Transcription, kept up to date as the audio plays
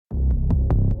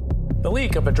The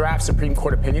leak of a draft Supreme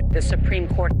Court opinion. The Supreme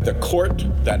Court. The court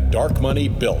that dark money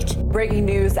built. Breaking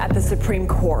news at the Supreme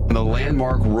Court. The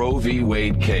landmark Roe v.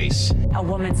 Wade case. A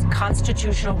woman's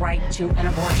constitutional right to an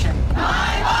abortion.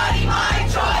 My body, my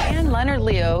choice. And Leonard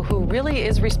Leo, who really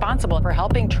is responsible for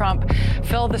helping Trump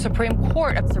fill the Supreme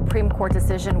Court. A Supreme Court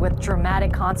decision with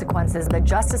dramatic consequences. The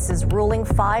justices ruling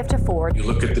 5-4. You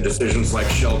look at the decisions like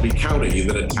Shelby County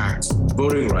that attacked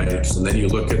voting rights, and then you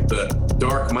look at the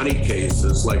dark money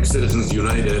cases like Citizens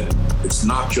United. It's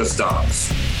not just us.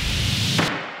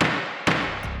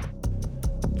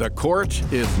 The court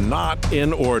is not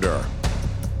in order.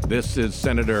 This is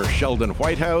Senator Sheldon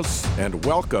Whitehouse, and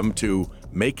welcome to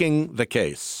Making the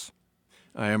Case.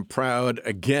 I am proud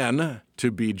again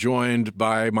to be joined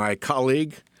by my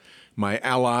colleague, my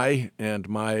ally, and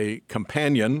my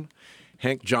companion,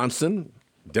 Hank Johnson,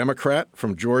 Democrat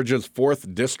from Georgia's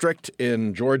 4th District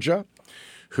in Georgia,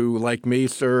 who, like me,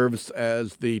 serves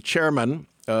as the chairman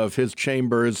of his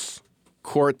chamber's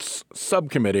courts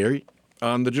subcommittee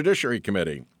on the Judiciary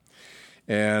Committee.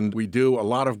 And we do a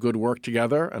lot of good work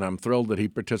together, and I'm thrilled that he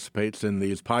participates in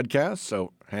these podcasts.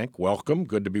 So, Hank, welcome.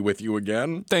 Good to be with you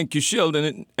again. Thank you,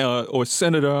 Sheldon, or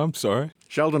Senator, I'm sorry.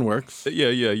 Sheldon works.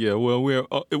 Yeah. Well,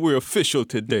 we're official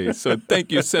today, so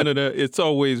thank you, Senator. It's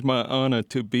always my honor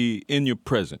to be in your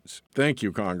presence. Thank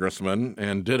you, Congressman,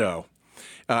 and ditto.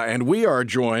 And we are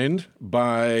joined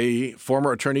by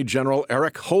former Attorney General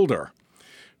Eric Holder,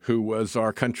 who was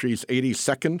our country's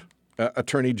 82nd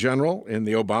Attorney General in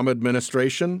the Obama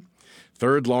administration,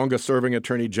 3rd longest serving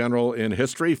Attorney General in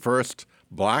history, 1st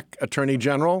Black Attorney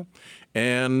General.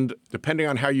 And depending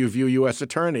on how you view U.S.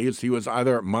 attorneys, he was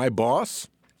either my boss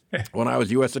when I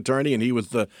was U.S. Attorney and he was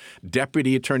the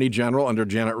Deputy Attorney General under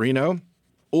Janet Reno,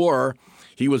 or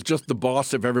he was just the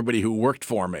boss of everybody who worked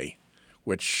for me,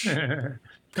 which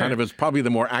kind of is probably the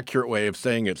more accurate way of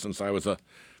saying it since I was a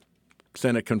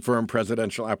Senate-confirmed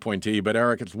presidential appointee. But,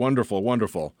 Eric, it's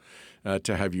wonderful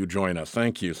to have you join us.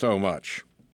 Thank you so much.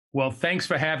 Well, thanks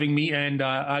for having me, and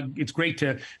it's great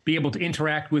to be able to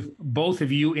interact with both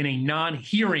of you in a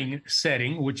non-hearing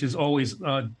setting, which is always,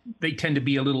 they tend to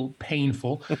be a little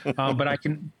painful, but I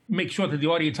can make sure that the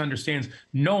audience understands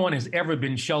no one has ever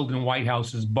been Sheldon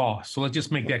Whitehouse's boss, so let's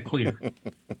just make that clear.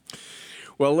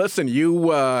 Well, listen, you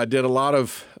did a lot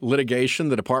of litigation,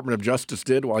 the Department of Justice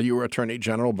did, while you were Attorney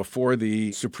General before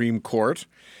the Supreme Court.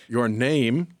 Your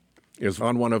name is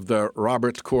on one of the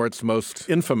Roberts Court's most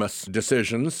infamous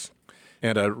decisions,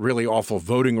 and a really awful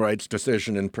voting rights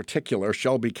decision in particular,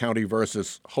 Shelby County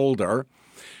versus Holder.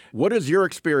 What has your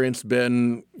experience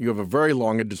been? You have a very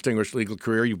long and distinguished legal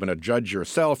career. You've been a judge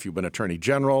yourself. You've been Attorney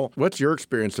General. What's your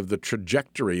experience of the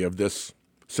trajectory of this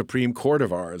Supreme Court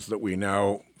of ours that we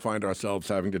now find ourselves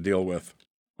having to deal with?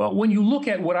 Well, when you look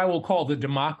at what I will call the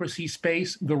democracy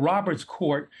space, the Roberts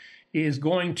Court is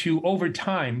going to, over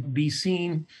time, be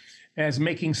seen as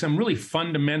making some really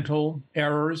fundamental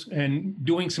errors and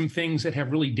doing some things that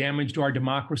have really damaged our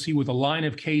democracy with a line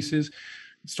of cases.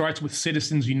 It starts with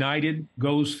Citizens United,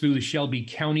 goes through the Shelby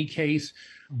County case,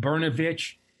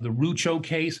 Brnovich, the Rucho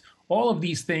case. All of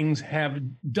these things have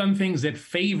done things that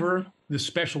favor the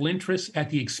special interests at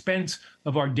the expense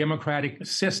of our democratic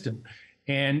system.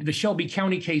 And the Shelby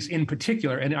County case in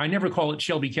particular, and I never call it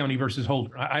Shelby County versus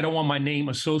Holder. I don't want my name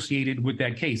associated with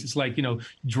that case. It's like,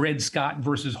 Dred Scott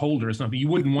versus Holder or something. You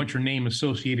wouldn't want your name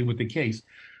associated with the case.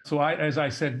 So as I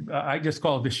said, I just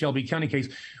call it the Shelby County case,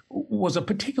 was a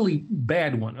particularly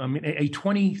bad one. I mean, a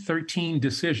 2013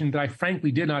 decision that I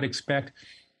frankly did not expect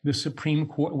the Supreme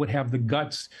Court would have the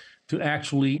guts to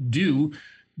actually do,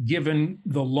 given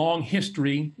the long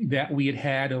history that we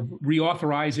had of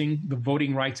reauthorizing the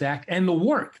Voting Rights Act and the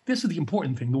work, this is the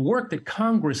important thing, the work that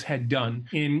Congress had done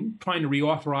in trying to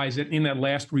reauthorize it in that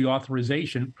last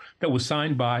reauthorization that was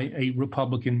signed by a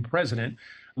Republican president,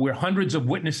 where hundreds of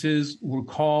witnesses were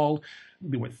called.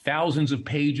 There were thousands of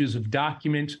pages of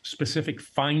documents, specific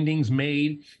findings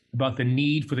made about the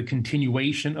need for the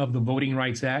continuation of the Voting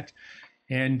Rights Act.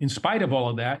 And in spite of all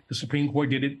of that, the Supreme Court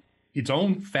did its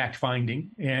own fact-finding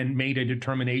and made a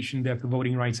determination that the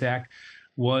Voting Rights Act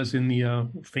was, in the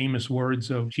famous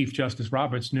words of Chief Justice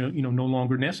Roberts, no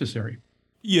longer necessary.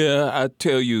 Yeah, I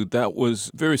tell you, that was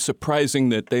very surprising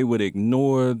that they would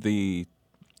ignore the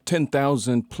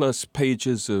 10,000 plus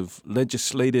pages of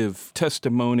legislative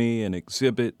testimony and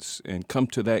exhibits and come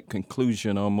to that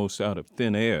conclusion almost out of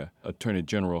thin air, Attorney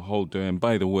General Holder. And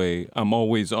by the way, I'm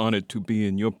always honored to be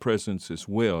in your presence as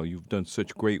well. You've done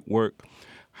such great work.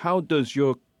 How does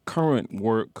your current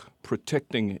work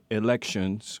protecting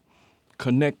elections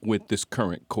connect with this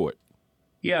current court?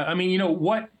 Yeah, I mean,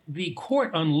 what The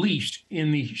court unleashed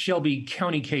in the Shelby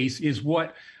County case is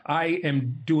what I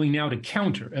am doing now to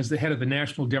counter as the head of the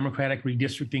National Democratic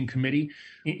Redistricting Committee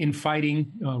in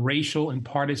fighting racial and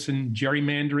partisan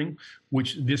gerrymandering,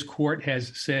 which this court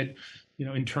has said,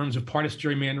 in terms of partisan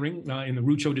gerrymandering, in the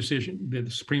Rucho decision, the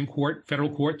Supreme Court, federal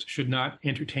courts should not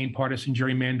entertain partisan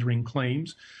gerrymandering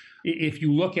claims. If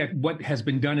you look at what has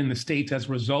been done in the states as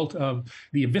a result of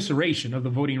the evisceration of the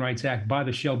Voting Rights Act by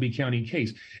the Shelby County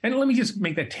case, and let me just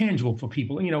make that tangible for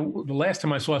people. The last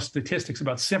time I saw statistics,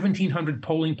 about 1,700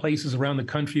 polling places around the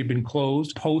country have been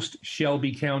closed post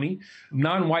Shelby County.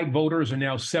 Non-white voters are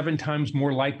now 7 times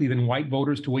more likely than white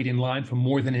voters to wait in line for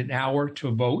more than an hour to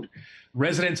vote.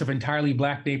 Residents of entirely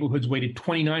black neighborhoods waited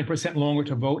 29% longer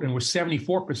to vote and were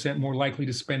 74% more likely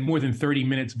to spend more than 30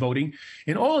 minutes voting.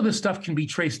 And all of this stuff can be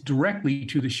traced directly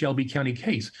to the Shelby County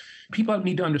case. People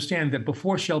need to understand that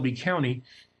before Shelby County,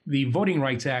 the Voting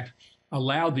Rights Act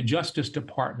allowed the Justice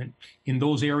Department in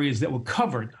those areas that were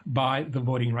covered by the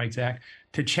Voting Rights Act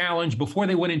to challenge, before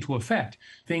they went into effect,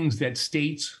 things that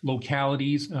states,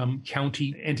 localities,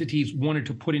 county entities wanted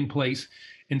to put in place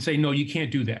and say, no, you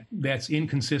can't do that. That's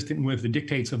inconsistent with the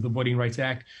dictates of the Voting Rights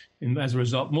Act. And as a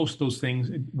result, most of those things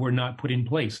were not put in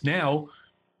place. Now,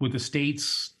 with the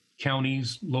states,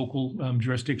 counties, local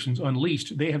jurisdictions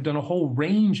unleashed, they have done a whole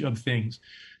range of things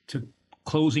to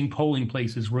closing polling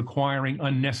places, requiring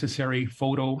unnecessary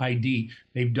photo ID.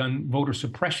 They've done voter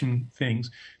suppression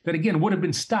things that, again, would have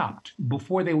been stopped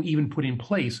before they were even put in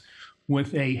place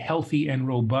with a healthy and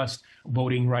robust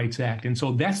Voting Rights Act. And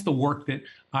so that's the work that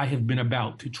I have been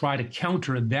about, to try to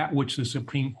counter that which the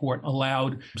Supreme Court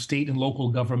allowed state and local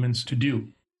governments to do.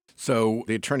 So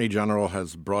the Attorney General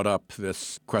has brought up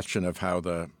this question of how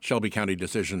the Shelby County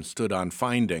decision stood on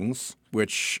findings,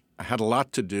 which had a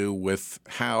lot to do with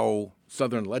how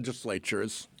Southern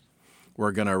legislatures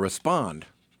were going to respond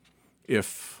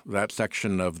if that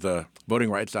section of the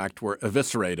Voting Rights Act were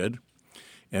eviscerated.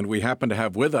 And we happen to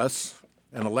have with us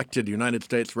an elected United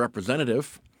States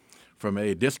representative from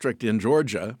a district in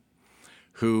Georgia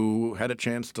who had a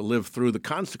chance to live through the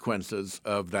consequences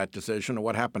of that decision and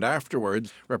what happened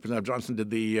afterwards. Representative Johnson,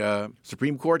 did the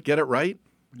Supreme Court get it right?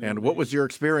 And what was your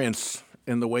experience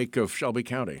in the wake of Shelby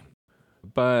County?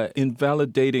 By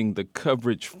invalidating the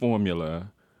coverage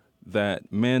formula that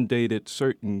mandated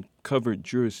certain covered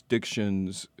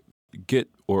jurisdictions get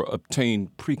or obtain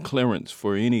preclearance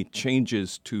for any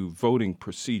changes to voting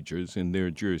procedures in their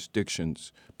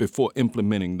jurisdictions before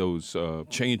implementing those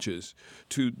changes,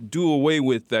 to do away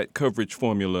with that coverage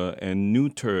formula and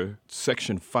neuter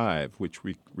Section 5, which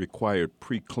required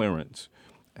preclearance,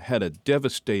 had a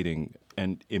devastating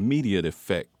and immediate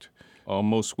effect.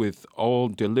 Almost with all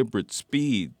deliberate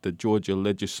speed, the Georgia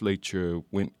legislature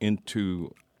went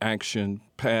into action,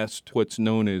 passed what's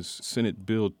known as Senate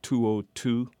Bill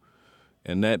 202,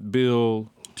 and that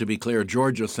bill... To be clear,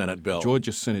 Georgia Senate bill.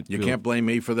 Georgia Senate bill. You can't blame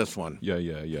me for this one.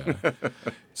 Yeah.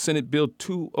 Senate Bill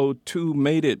 202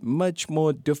 made it much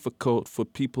more difficult for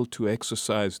people to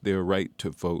exercise their right to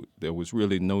vote. There was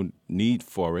really no need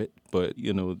for it, but,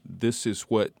 this is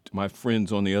what my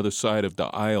friends on the other side of the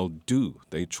aisle do.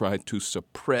 They try to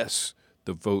suppress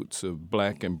the votes of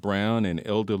black and brown and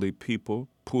elderly people,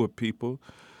 poor people.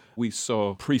 We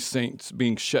saw precincts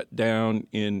being shut down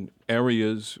in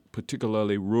areas,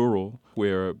 particularly rural,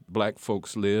 where black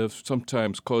folks live,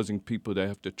 sometimes causing people to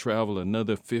have to travel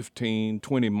another 15,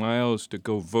 20 miles to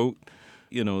go vote.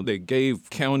 They gave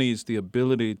counties the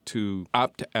ability to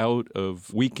opt out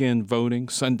of weekend voting,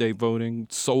 Sunday voting,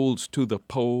 souls to the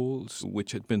polls,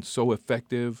 which had been so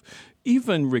effective,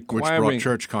 even requiring... Which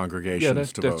brought church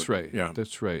congregations to vote. That's right. Yeah.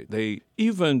 That's right. They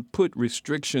even put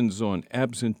restrictions on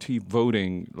absentee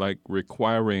voting, like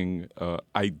requiring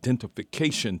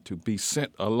identification to be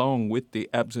sent along with the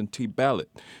absentee ballot.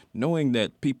 Knowing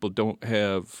that people don't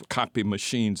have copy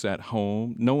machines at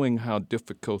home, knowing how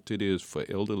difficult it is for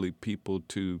elderly people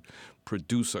to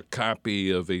produce a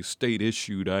copy of a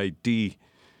state-issued ID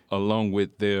along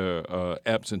with their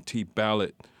absentee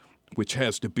ballot, which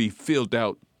has to be filled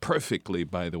out perfectly,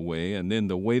 by the way, and then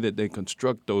the way that they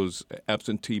construct those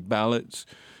absentee ballots,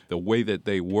 the way that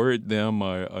they word them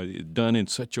are done in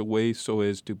such a way so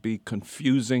as to be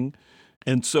confusing.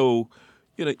 And so,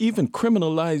 even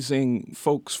criminalizing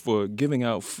folks for giving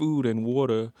out food and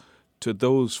water to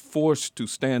those forced to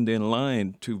stand in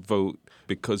line to vote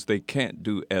because they can't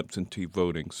do absentee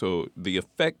voting. So the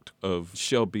effect of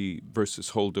Shelby versus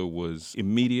Holder was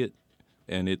immediate,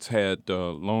 and it's had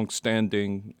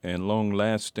long-standing and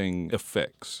long-lasting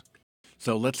effects.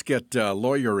 So let's get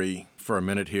lawyery for a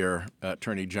minute here,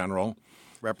 Attorney General.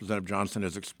 Representative Johnson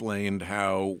has explained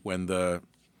how when the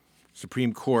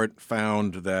Supreme Court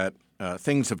found that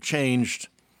things have changed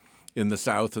in the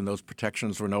South and those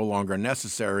protections were no longer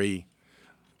necessary,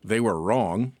 they were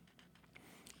wrong.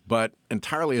 But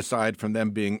entirely aside from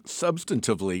them being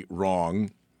substantively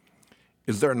wrong,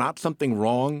 is there not something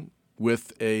wrong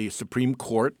with a Supreme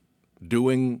Court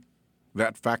doing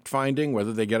that fact-finding,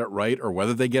 whether they get it right or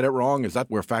whether they get it wrong? Is that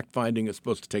where fact-finding is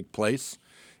supposed to take place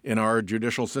in our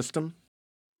judicial system?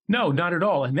 No, not at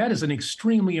all. And that is an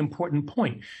extremely important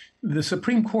point. The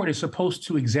Supreme Court is supposed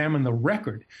to examine the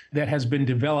record that has been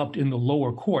developed in the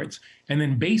lower courts and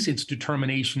then base its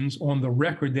determinations on the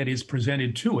record that is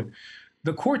presented to it.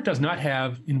 The court does not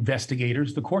have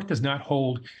investigators. The court does not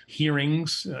hold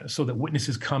hearings so that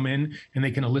witnesses come in and they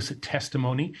can elicit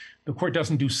testimony. The court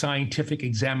doesn't do scientific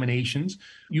examinations.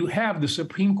 You have the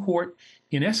Supreme Court,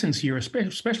 in essence here,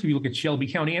 especially if you look at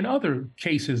Shelby County and other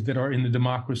cases that are in the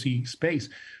democracy space,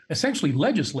 essentially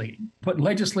legislating, but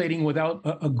legislating without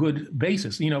a good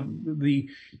basis. You know, the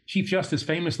Chief Justice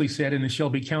famously said in the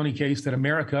Shelby County case that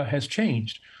America has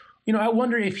changed. You know, I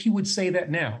wonder if he would say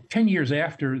that now, 10 years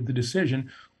after the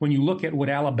decision, when you look at what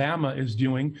Alabama is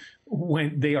doing,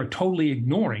 when they are totally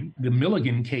ignoring the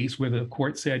Milligan case where the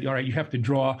court said, all right, you have to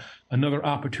draw another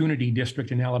opportunity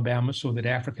district in Alabama so that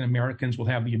African Americans will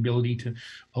have the ability to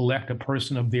elect a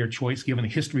person of their choice, given the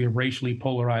history of racially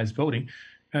polarized voting.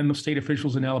 And the state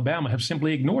officials in Alabama have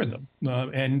simply ignored them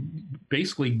and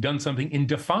basically done something in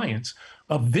defiance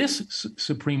of this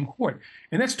Supreme Court.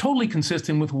 And that's totally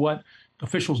consistent with what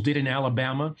officials did in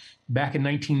Alabama back in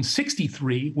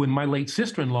 1963 when my late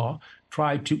sister-in-law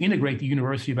tried to integrate the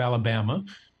University of Alabama.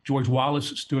 George Wallace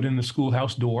stood in the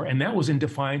schoolhouse door, and that was in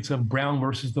defiance of Brown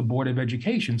versus the Board of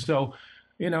Education. So,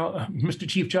 you know, Mr.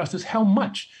 Chief Justice, how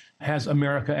much has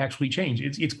America actually changed?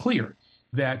 It's clear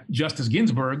that Justice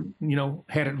Ginsburg, you know,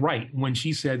 had it right when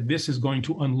she said this is going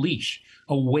to unleash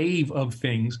a wave of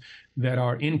things that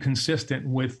are inconsistent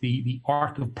with the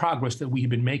arc of progress that we have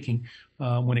been making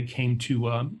when it came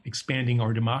to expanding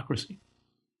our democracy.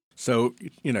 So,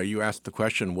 you know, you asked the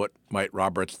question, what might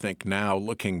Roberts think now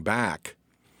looking back?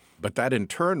 But that in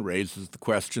turn raises the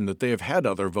question that they have had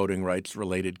other voting rights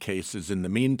related cases in the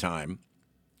meantime.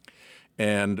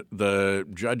 And the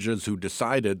judges who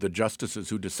decided, the justices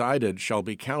who decided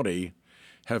Shelby County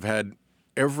have had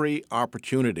every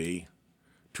opportunity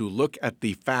to look at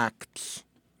the facts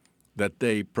that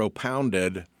they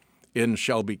propounded in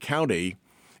Shelby County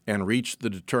and reach the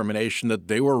determination that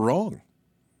they were wrong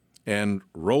and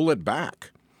roll it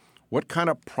back. What kind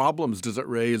of problems does it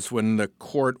raise when the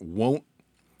court won't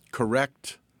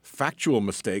correct factual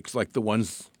mistakes like the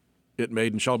ones it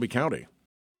made in Shelby County?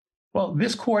 Well,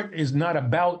 this court is not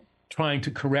about trying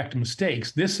to correct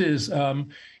mistakes. This is,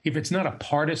 if it's not a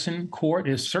partisan court,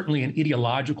 it's certainly an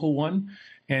ideological one.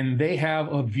 And they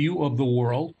have a view of the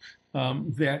world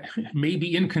that may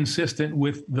be inconsistent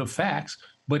with the facts,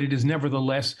 but it is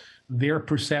nevertheless their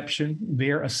perception,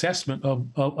 their assessment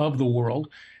of the world.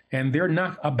 And they're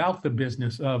not about the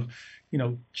business of, you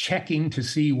know, checking to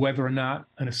see whether or not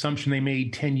an assumption they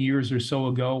made 10 years or so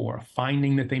ago or a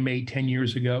finding that they made 10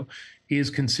 years ago is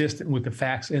consistent with the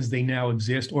facts as they now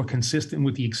exist or consistent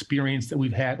with the experience that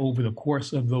we've had over the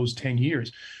course of those 10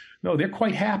 years. No, they're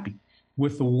quite happy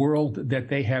with the world that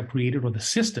they have created or the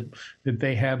system that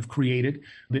they have created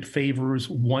that favors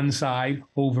one side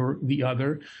over the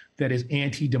other, that is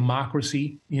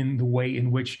anti-democracy in the way in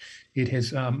which it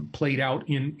has played out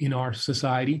in our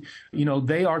society. You know,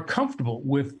 they are comfortable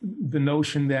with the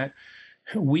notion that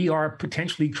we are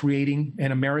potentially creating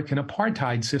an American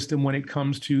apartheid system when it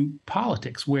comes to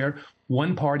politics, where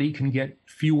one party can get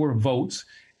fewer votes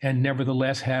and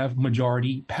nevertheless have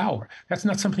majority power. That's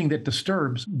not something that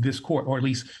disturbs this court, or at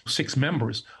least 6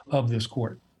 members of this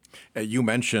court. You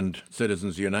mentioned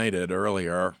Citizens United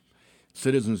earlier.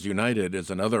 Citizens United is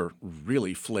another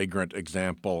really flagrant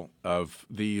example of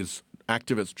these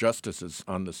activist justices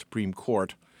on the Supreme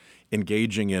Court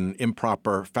engaging in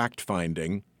improper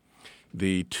fact-finding.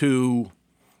 The 2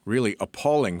 really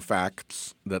appalling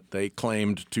facts that they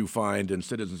claimed to find in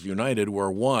Citizens United were,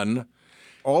 1,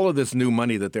 all of this new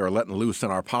money that they were letting loose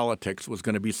in our politics was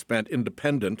going to be spent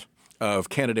independent of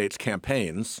candidates'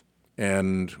 campaigns.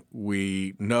 And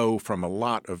we know from a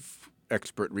lot of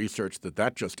expert research that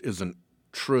that just isn't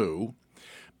true.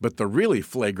 But the really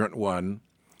flagrant one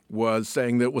was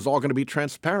saying that it was all going to be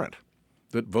transparent,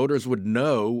 that voters would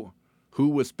know who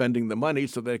was spending the money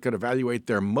so they could evaluate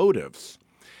their motives.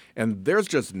 And there's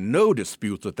just no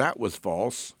dispute that that was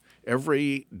false.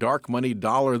 Every dark money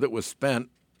dollar that was spent,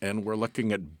 and we're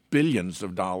looking at billions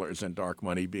of dollars in dark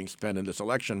money being spent in this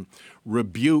election,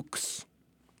 rebukes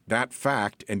that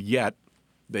fact, and yet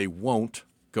they won't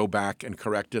go back and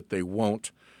correct it. They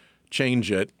won't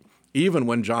change it. even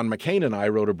when John McCain and I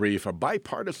wrote a brief, a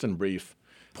bipartisan brief,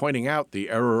 pointing out the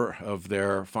error of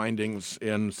their findings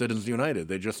in Citizens United.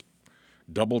 They just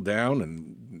doubled down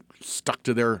and stuck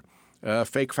to their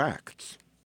fake facts.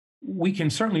 We can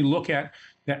certainly look at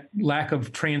that lack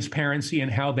of transparency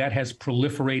and how that has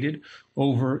proliferated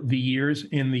over the years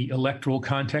in the electoral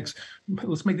context.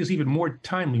 Let's make this even more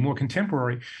timely, more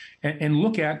contemporary, and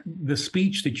look at the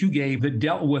speech that you gave that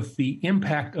dealt with the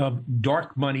impact of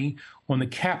dark money on the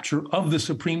capture of the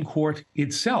Supreme Court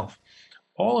itself.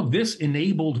 All of this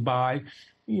enabled by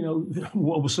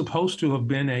what was supposed to have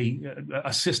been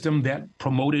a system that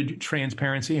promoted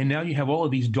transparency. And now you have all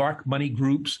of these dark money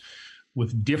groups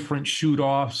with different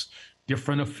shoot-offs,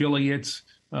 different affiliates,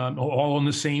 all on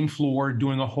the same floor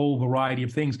doing a whole variety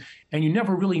of things. And you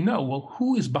never really know, well,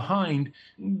 who is behind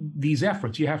these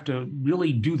efforts? You have to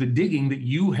really do the digging that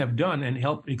you have done and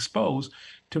help expose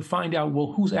to find out,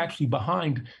 well, who's actually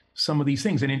behind some of these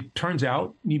things. And it turns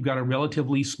out you've got a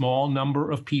relatively small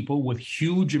number of people with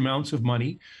huge amounts of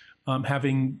money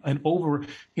having an over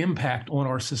impact on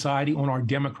our society, on our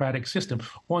democratic system,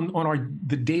 on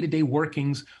the day-to-day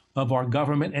workings of our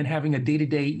government, and having a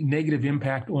day-to-day negative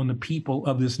impact on the people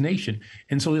of this nation.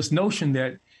 And so this notion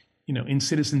that, in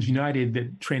Citizens United,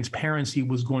 that transparency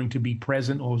was going to be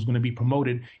present or was going to be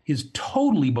promoted is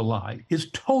totally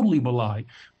belied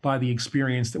by the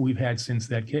experience that we've had since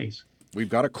that case. We've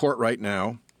got a court right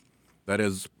now that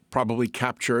is probably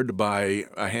captured by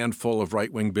a handful of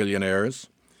right-wing billionaires.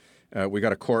 We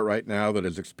got a court right now that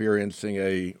is experiencing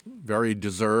a very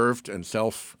deserved and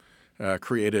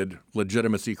self-created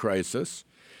legitimacy crisis.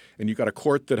 And you've got a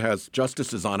court that has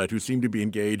justices on it who seem to be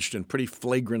engaged in pretty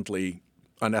flagrantly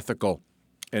unethical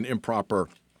and improper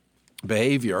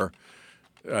behavior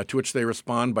to which they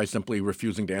respond by simply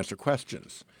refusing to answer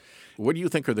questions. What do you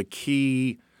think are the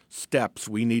key steps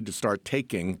we need to start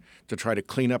taking to try to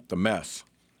clean up the mess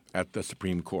at the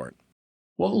Supreme Court?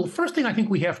 Well, the first thing I think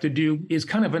we have to do is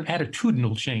kind of an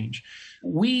attitudinal change.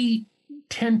 We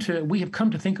have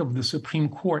come to think of the Supreme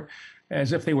Court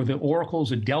as if they were the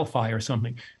oracles at Delphi or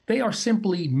something. They are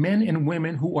simply men and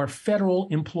women who are federal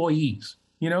employees.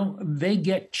 They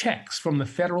get checks from the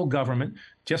federal government,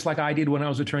 just like I did when I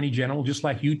was Attorney General, just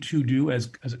like you two do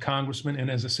as a congressman and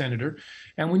as a senator.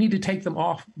 And we need to take them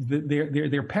off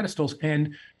their pedestals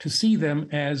and to see them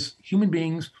as human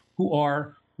beings who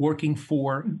are working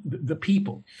for the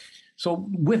people. So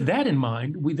with that in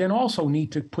mind, we then also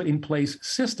need to put in place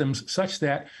systems such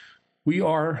that we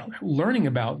are learning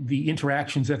about the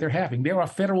interactions that they're having. There are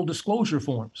federal disclosure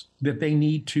forms that they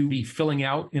need to be filling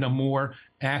out in a more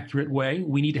accurate way.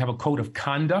 We need to have a code of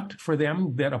conduct for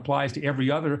them that applies to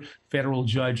every other federal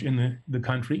judge in the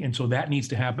country. And so that needs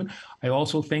to happen. I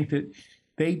also think that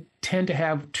they tend to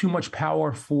have too much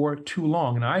power for too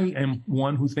long. And I am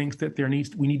one who thinks that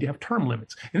we need to have term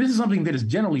limits. And this is something that is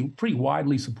generally pretty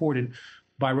widely supported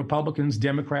by Republicans,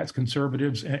 Democrats,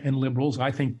 conservatives, and liberals.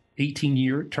 I think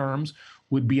 18-year terms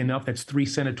would be enough. That's 3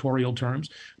 senatorial terms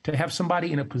to have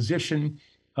somebody in a position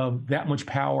of that much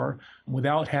power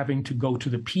without having to go to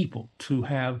the people to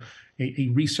have a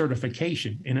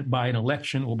recertification by an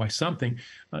election or by something.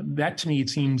 That to me,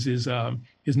 it seems, is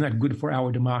not good for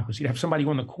our democracy. To have somebody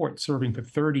on the court serving for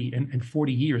 30 and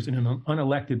 40 years in an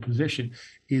unelected position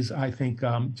is, I think,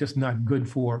 just not good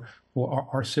for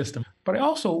our system. But I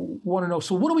also want to know,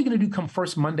 so what are we going to do come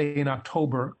first Monday in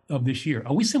October of this year?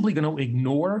 Are we simply going to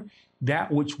ignore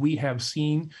that which we have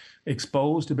seen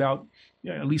exposed about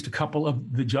at least a couple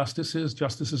of the justices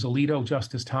Alito,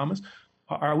 Justice Thomas?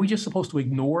 Are we just supposed to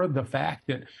ignore the fact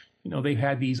that they've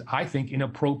had these, I think,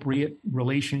 inappropriate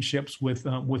relationships with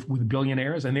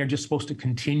billionaires, and they're just supposed to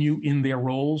continue in their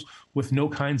roles with no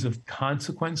kinds of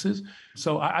consequences?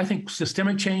 So I think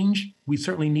systemic change we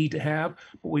certainly need to have,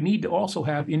 but we need to also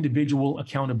have individual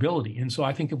accountability. And so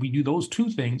I think if we do those two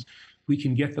things, we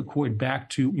can get the court back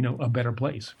to a better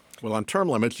place. Well, on term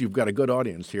limits, you've got a good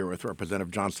audience here with Representative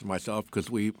Johnson and myself,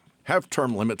 because we have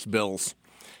term limits bills,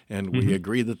 and we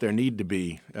agree that there need to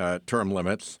be term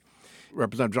limits.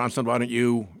 Representative Johnson, why don't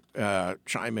you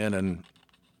chime in and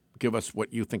give us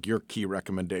what you think your key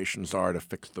recommendations are to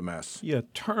fix the mess? Yeah,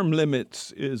 term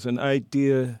limits is an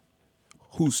idea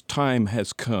whose time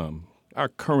has come. Our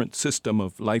current system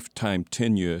of lifetime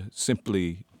tenure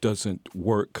simply doesn't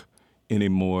work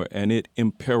anymore, and it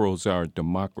imperils our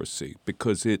democracy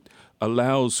because it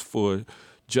allows for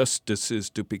justices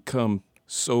to become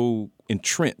so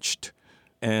entrenched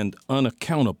and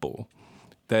unaccountable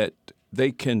that they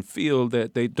can feel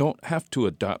that they don't have to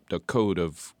adopt a code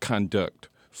of conduct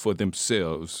for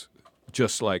themselves,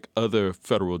 just like other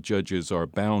federal judges are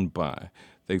bound by,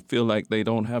 They feel like they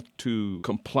don't have to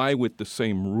comply with the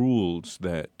same rules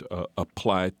that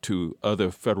apply to other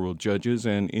federal judges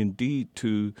and indeed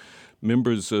to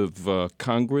members of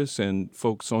Congress and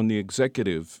folks on the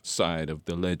executive side of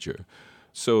the ledger.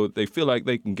 So they feel like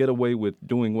they can get away with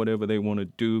doing whatever they want to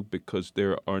do because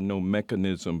there are no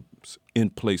mechanisms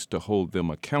in place to hold them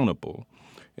accountable.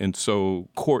 And so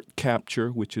court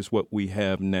capture, which is what we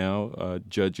have now,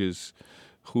 judges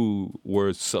who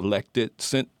were selected,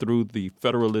 sent through the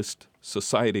Federalist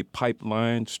Society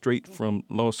pipeline straight from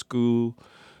law school,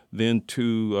 then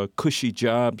to cushy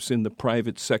jobs in the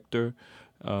private sector,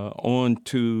 on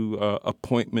to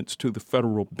appointments to the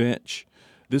federal bench.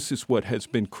 This is what has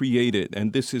been created,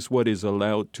 and this is what is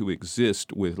allowed to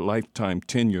exist with lifetime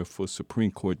tenure for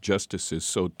Supreme Court justices.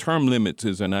 So term limits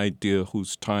is an idea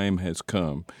whose time has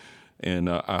come. And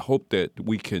I hope that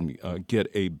we can get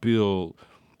a bill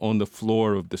on the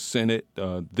floor of the Senate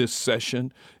this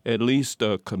session, at least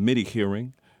a committee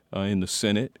hearing in the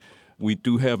Senate. We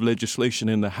do have legislation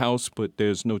in the House, but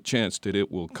there's no chance that it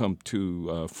will come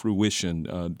to fruition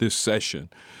this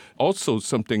session. Also,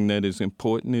 something that is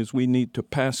important is we need to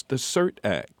pass the CERT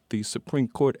Act, the Supreme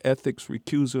Court Ethics,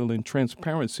 Recusal, and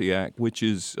Transparency Act, which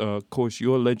is, of course,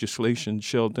 your legislation,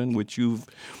 Sheldon, which you've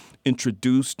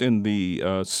introduced in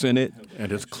the Senate.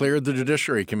 And has cleared the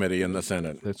Judiciary Committee in the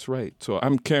Senate. That's right. So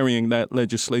I'm carrying that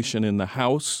legislation in the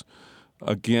House.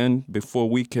 Again, before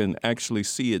we can actually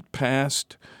see it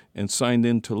passed and signed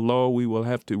into law, we will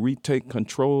have to retake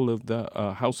control of the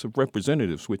House of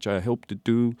Representatives, which I hope to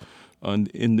do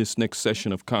in this next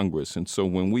session of Congress. And so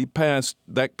when we pass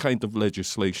that kind of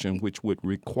legislation, which would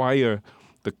require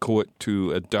the court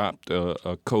to adopt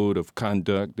a code of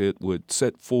conduct, it would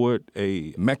set forth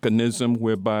a mechanism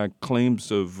whereby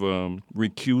claims of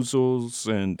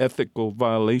recusals and ethical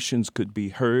violations could be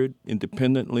heard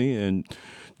independently and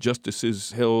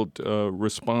justices held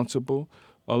responsible,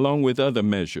 along with other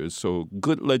measures. So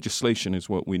good legislation is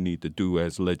what we need to do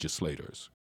as legislators.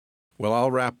 Well,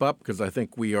 I'll wrap up because I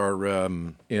think we are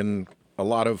in a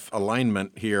lot of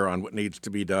alignment here on what needs to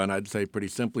be done. I'd say pretty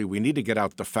simply, we need to get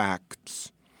out the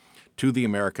facts to the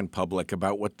American public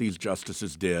about what these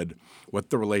justices did,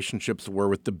 what the relationships were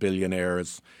with the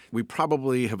billionaires. We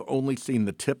probably have only seen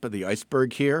the tip of the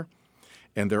iceberg here,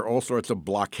 and there are all sorts of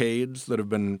blockades that have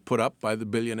been put up by the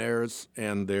billionaires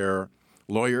and their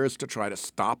lawyers to try to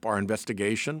stop our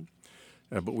investigation.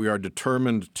 But we are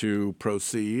determined to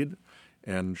proceed.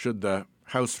 And should the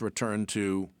House return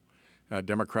to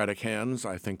Democratic hands,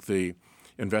 I think the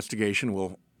investigation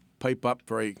will pipe up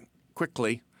very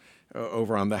quickly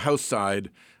over on the House side.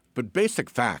 But basic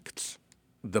facts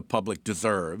the public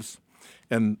deserves.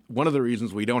 And one of the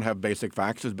reasons we don't have basic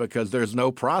facts is because there's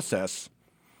no process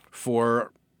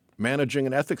for managing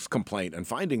an ethics complaint and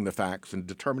finding the facts and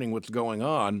determining what's going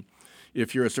on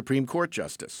if you're a Supreme Court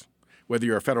justice, whether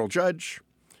you're a federal judge,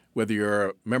 whether you're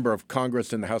a member of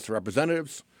Congress in the House of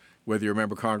Representatives, whether you're a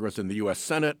member of Congress in the U.S.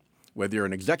 Senate, whether you're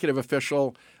an executive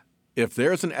official. If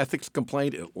there's an ethics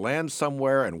complaint, it lands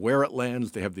somewhere, and where it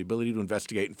lands, they have the ability to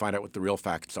investigate and find out what the real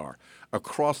facts are.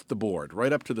 Across the board,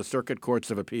 right up to the circuit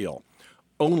courts of appeal,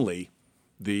 only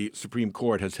the Supreme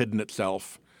Court has hidden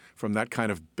itself from that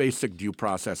kind of basic due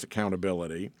process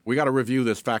accountability. We got to review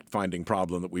this fact-finding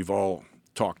problem that we've all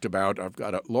talked about. I've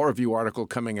got a law review article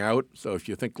coming out, so if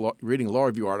you think reading law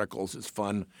review articles is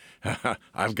fun,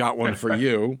 I've got one for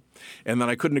you. And then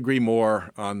I couldn't agree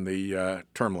more on the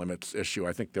term limits issue.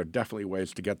 I think there are definitely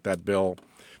ways to get that bill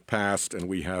passed, and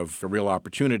we have a real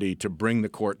opportunity to bring the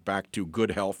court back to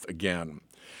good health again.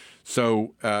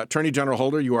 So, Attorney General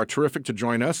Holder, you are terrific to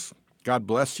join us. God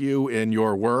bless you in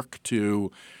your work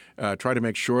to try to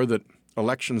make sure that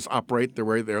elections operate the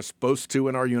way they're supposed to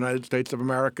in our United States of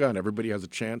America, and everybody has a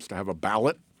chance to have a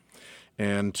ballot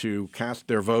and to cast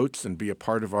their votes and be a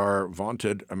part of our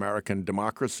vaunted American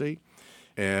democracy.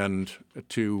 And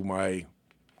to my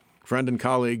friend and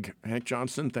colleague, Hank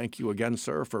Johnson, thank you again,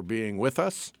 sir, for being with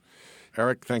us.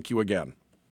 Eric, thank you again.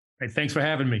 Hey, thanks for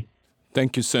having me.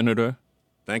 Thank you, Senator.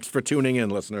 Thanks for tuning in,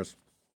 listeners.